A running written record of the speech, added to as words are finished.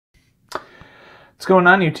What's going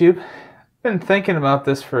on, YouTube? Been thinking about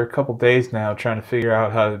this for a couple days now, trying to figure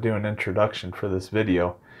out how to do an introduction for this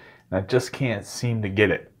video, and I just can't seem to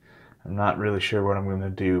get it. I'm not really sure what I'm going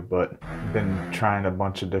to do, but I've been trying a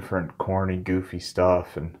bunch of different corny, goofy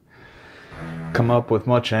stuff and come up with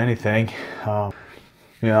much of anything.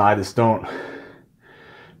 I just don't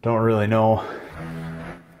really know.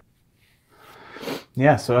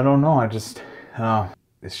 Yeah, so I don't know.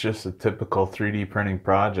 It's just a typical 3D printing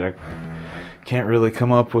project. Can't really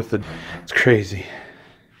come up with it. It's crazy.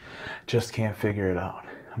 Just can't figure it out.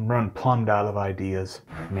 I'm running plumbed out of ideas.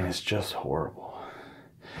 I mean, it's just horrible.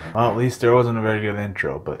 Well, at least there wasn't a very good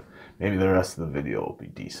intro, but maybe the rest of the video will be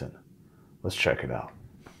decent. Let's check it out.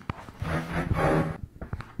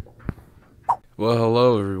 Well,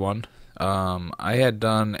 hello everyone. I had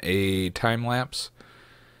done a time lapse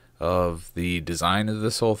of the design of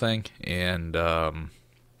this whole thing, and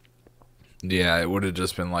yeah, it would have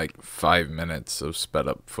just been like 5 minutes of sped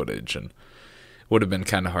up footage, and it would have been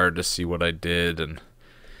kind of hard to see what I did, and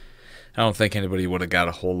I don't think anybody would have got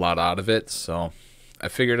a whole lot out of it. So I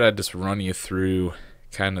figured I'd just run you through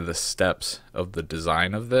kind of the steps of the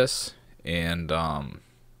design of this, and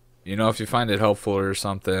if you find it helpful or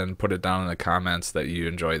something, put it down in the comments that you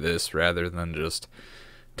enjoy this rather than just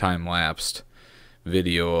time-lapsed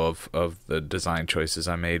video of the design choices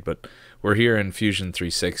I made. But we're here in Fusion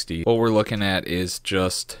 360. What we're looking at is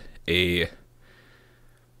just a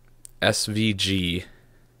SVG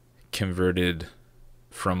converted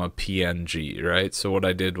from a PNG, right? So what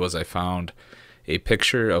I did was I found a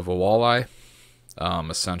picture of a walleye,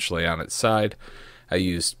 essentially on its side. I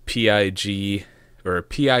used PIC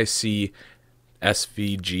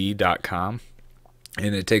svg.com,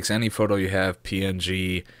 and it takes any photo you have,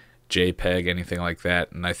 PNG, JPEG, anything like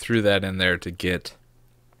that, and I threw that in there to get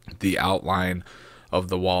the outline of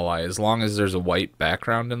the walleye. As long as there's a white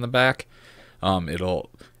background in the back, it'll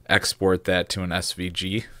export that to an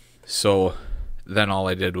SVG. So then all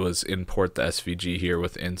I did was import the SVG here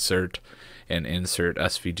with insert and insert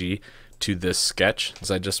SVG to this sketch.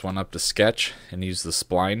 So I just went up to sketch and used the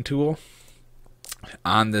Spline Tool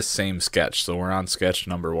on this same sketch. So we're on sketch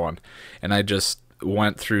number 1, and I just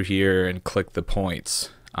went through here and clicked the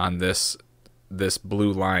points on this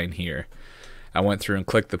blue line here. I went through and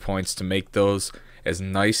clicked the points to make those as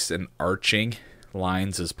nice and arching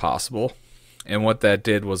lines as possible, and what that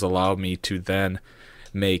did was allow me to then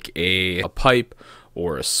make a pipe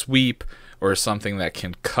or a sweep or something that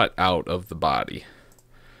can cut out of the body.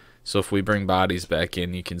 So if we bring bodies back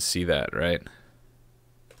in, you can see that, right?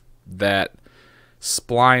 That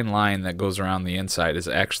spline line that goes around the inside is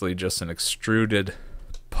actually just an extruded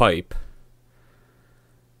pipe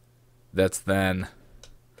that's then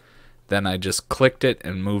I just clicked it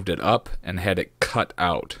and moved it up and had it cut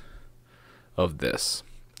out of this.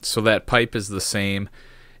 So that pipe is the same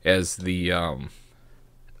as the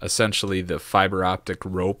essentially the fiber optic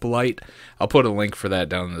rope light. I'll put a link for that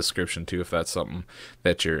down in the description too if that's something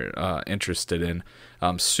that you're interested in.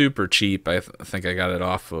 Super cheap. I think I got it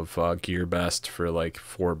off of GearBest for like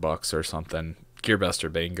 $4 or something. GearBest or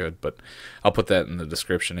Banggood, but I'll put that in the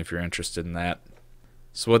description if you're interested in that.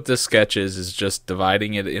 So what this sketch is just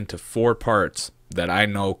dividing it into 4 parts that I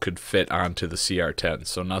know could fit onto the CR-10.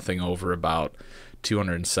 So nothing over about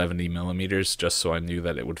 270 millimeters, just so I knew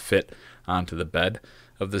that it would fit onto the bed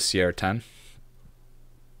of the CR-10.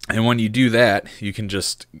 And when you do that, you can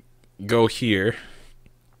just go here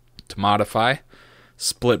to modify,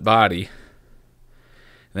 split body,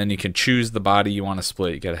 and then you can choose the body you want to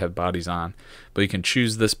split. You gotta have bodies on, but you can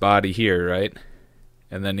choose this body here, right?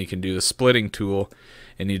 And then you can do the splitting tool,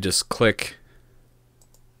 and you just click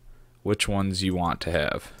which ones you want to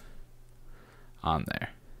have on there.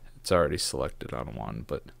 It's already selected on one,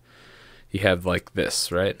 but you have like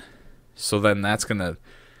this, right? So then that's gonna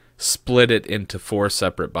split it into 4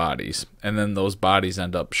 separate bodies, and then those bodies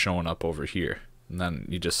end up showing up over here, and then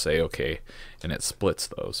you just say okay, and it splits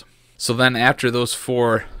those. So then after those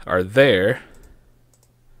 4 are there,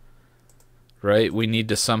 right, we need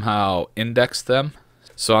to somehow index them.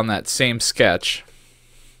 So on that same sketch,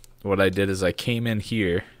 what I did is I came in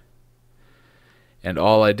here, and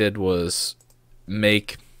all I did was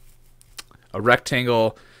make a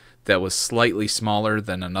rectangle that was slightly smaller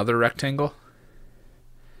than another rectangle,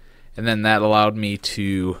 and then that allowed me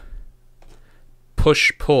to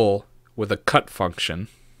push-pull with a cut function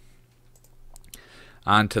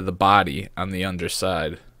onto the body on the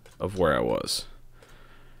underside of where I was,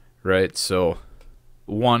 right? So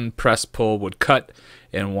one press pull would cut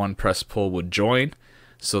and one press pull would join.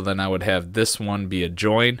 So then I would have this one be a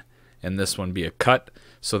join and this one be a cut.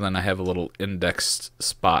 So then I have a little indexed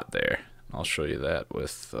spot there. I'll show you that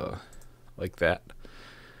with like that.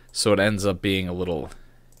 So it ends up being a little,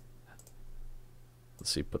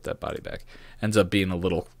 let's see, put that body back, ends up being a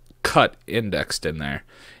little cut indexed in there,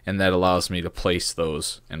 and that allows me to place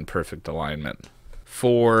those in perfect alignment.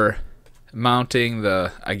 For mounting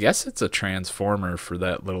the, I guess it's a transformer for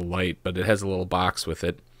that little light, but it has a little box with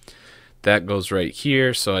it. That goes right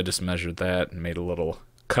here, so I just measured that and made a little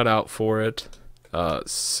cutout for it.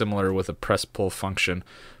 Similar with a press pull function,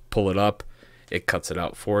 pull it up, it cuts it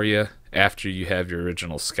out for you after you have your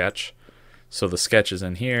original sketch. So the sketch is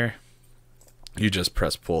in here, you just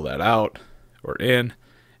press pull that out or in,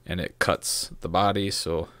 and it cuts the body.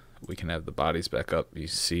 So we can have the bodies back up. You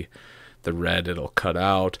see the red, it'll cut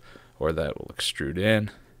out, or that will extrude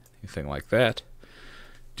in, anything like that.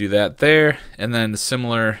 Do that there, and then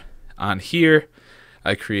similar on here,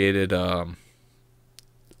 I created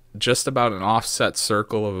just about an offset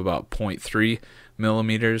circle of about 0.3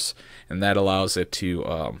 millimeters, and that allows it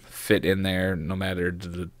to fit in there no matter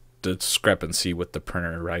the discrepancy with the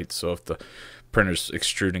printer, right? So if the printer's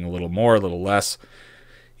extruding a little more, a little less,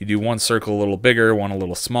 you do one circle a little bigger, one a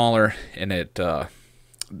little smaller, and it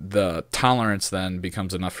the tolerance then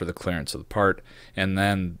becomes enough for the clearance of the part. And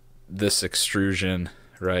then this extrusion,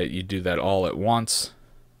 right, you do that all at once.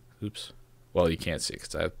 Oops, well, you can't see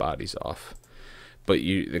because I have bodies off, but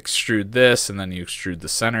you extrude this, and then you extrude the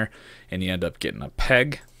center, and you end up getting a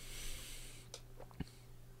peg.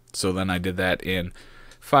 So then I did that in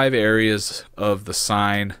 5 areas of the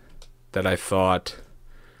sign that I thought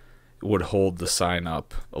would hold the sign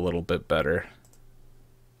up a little bit better,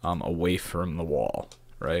 away from the wall,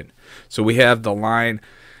 right? So we have the line,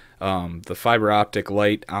 the fiber optic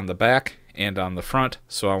light on the back and on the front,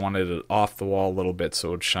 so I wanted it off the wall a little bit so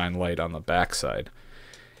it would shine light on the back side.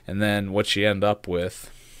 And then what you end up with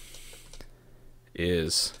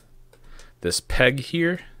is this peg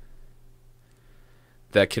here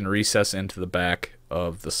that can recess into the back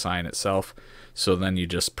of the sign itself. So then you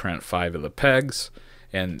just print 5 of the pegs,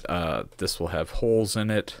 and this will have holes in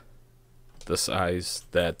it the size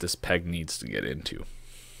that this peg needs to get into.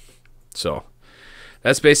 So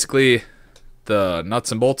that's basically the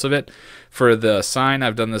nuts and bolts of it. For the sign,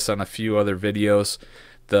 I've done this on a few other videos.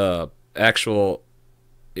 The actual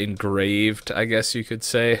engraved, I guess you could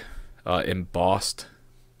say, embossed,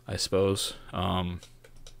 I suppose,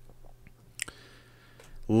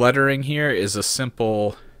 lettering here is a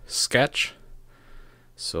simple sketch.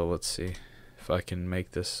 So let's see if I can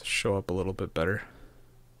make this show up a little bit better.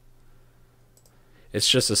 It's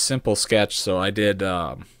just a simple sketch. So I did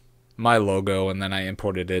my logo, and then I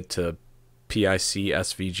imported it to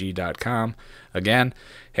picsvg.com. Again,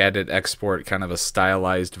 had it export kind of a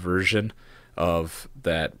stylized version of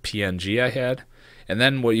that PNG I had. And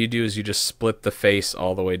then what you do is you just split the face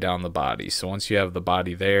all the way down the body. So once you have the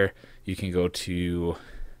body there, you can go to,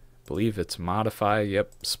 I believe it's modify,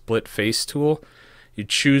 yep, split face tool. You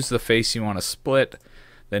choose the face you want to split,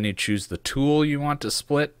 then you choose the tool you want to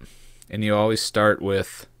split, and you always start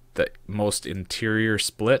with the most interior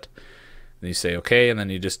split. Then you say okay, and then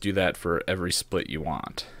you just do that for every split you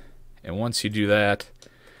want. And once you do that,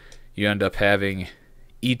 you end up having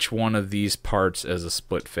each one of these parts as a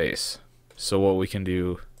split face. So what we can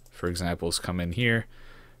do, for example, is come in here,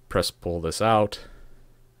 press pull this out,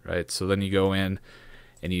 right? So then you go in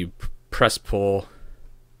and you press pull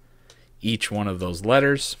each one of those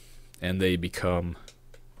letters, and they become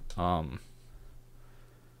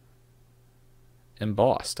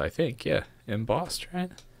embossed, I think. Yeah, embossed,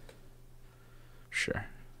 right? Sure,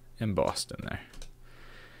 embossed in there.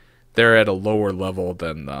 They're at a lower level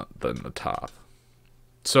than the top.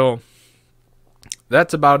 So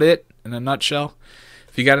that's about it in a nutshell.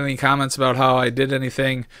 If you got any comments about how I did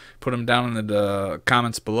anything, put them down in the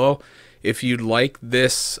comments below. If you'd like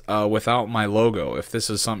this without my logo, if this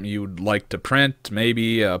is something you'd like to print,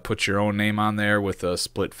 maybe put your own name on there with a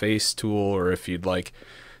split face tool, or if you'd like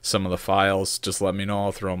some of the files, just let me know.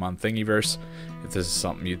 I'll throw them on Thingiverse if this is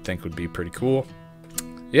something you'd think would be pretty cool.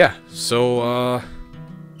 Yeah, so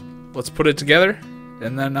let's put it together,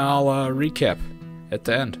 and then I'll recap at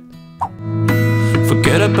the end.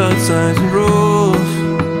 Forget about signs and rules.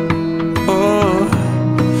 Oh,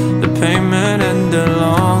 the payment and the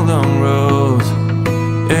long, long roads.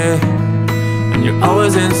 Yeah, and you're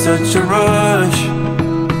always in such a rush.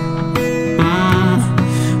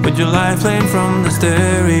 With your life playing from the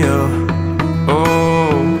stereo.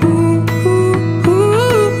 Oh.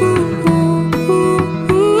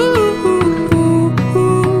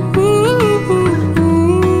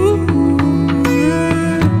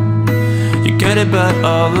 But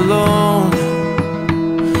all alone,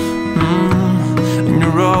 and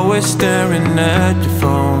you're always staring at your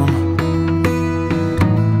phone.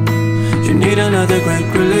 you need another quick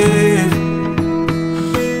relief.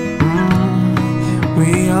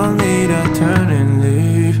 We all need a turning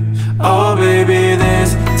leaf. Oh baby,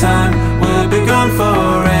 this time we'll be gone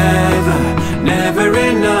forever, never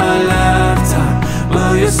in a lifetime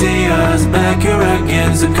will you see us back here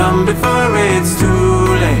again. So come before it's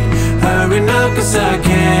too late. Hurry now, cause I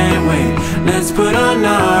can't wait. Let's put on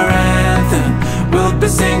our anthem. We'll be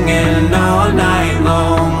singing all night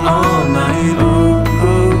long, all night long.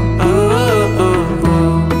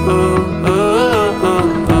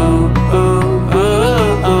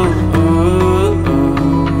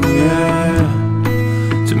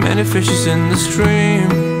 Fishes in the stream,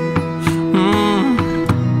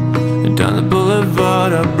 and down the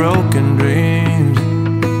boulevard of broken dreams.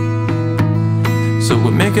 So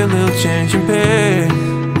we'll make a little change in pace,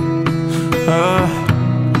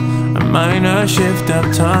 a minor shift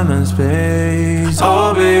of time and space.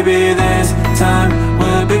 Oh baby, this time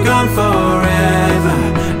we'll be gone forever,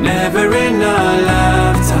 never in a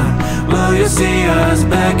lifetime will you see us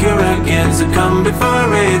back here again. So come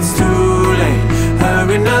before it's too late.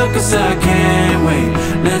 Hurry now, cause I can't wait.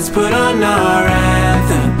 Let's put on our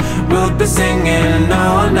anthem. We'll be singing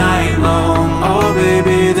all night long. Oh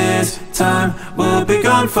baby, this time we'll be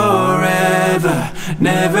gone forever,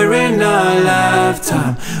 never in a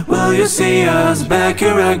lifetime will you see us back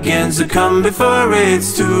here again. So come before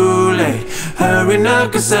it's too late. Hurry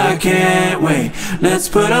now, cause I can't wait. Let's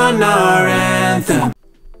put on our anthem.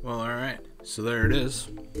 Well, alright, so there it is.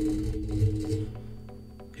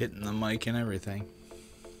 Hitting the mic and everything.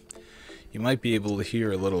 You might be able to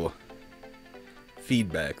hear a little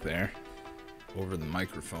feedback there over the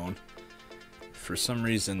microphone. For some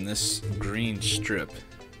reason this green strip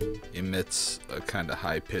emits a kind of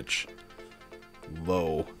high-pitched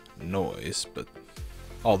low noise, but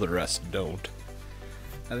all the rest don't.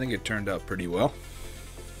 I think it turned out pretty well.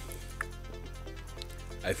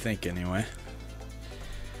 I think anyway.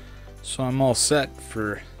 So I'm all set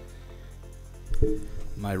for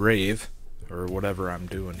my rave, or whatever I'm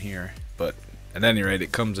doing here. But at any rate,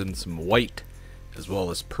 it comes in some white as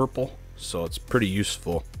well as purple, so it's pretty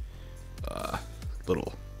useful.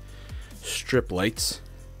 Little strip lights.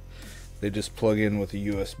 They just plug in with a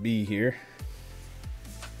USB here.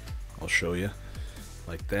 I'll show you,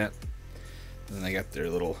 like that. And then they got their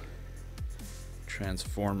little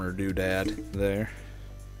transformer doodad there.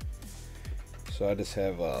 So I just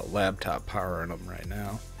have a laptop powering them right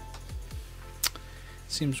now.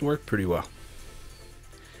 Seems to work pretty well.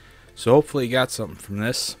 So hopefully you got something from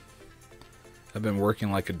this. I've been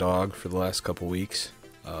working like a dog for the last couple weeks.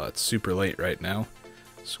 It's super late right now,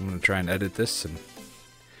 so I'm going to try and edit this and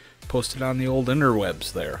post it on the old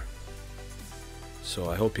interwebs there. So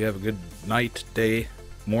I hope you have a good night, day,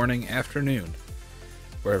 morning, afternoon,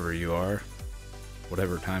 wherever you are,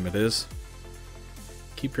 whatever time it is.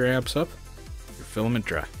 Keep your amps up, your filament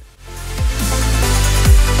dry.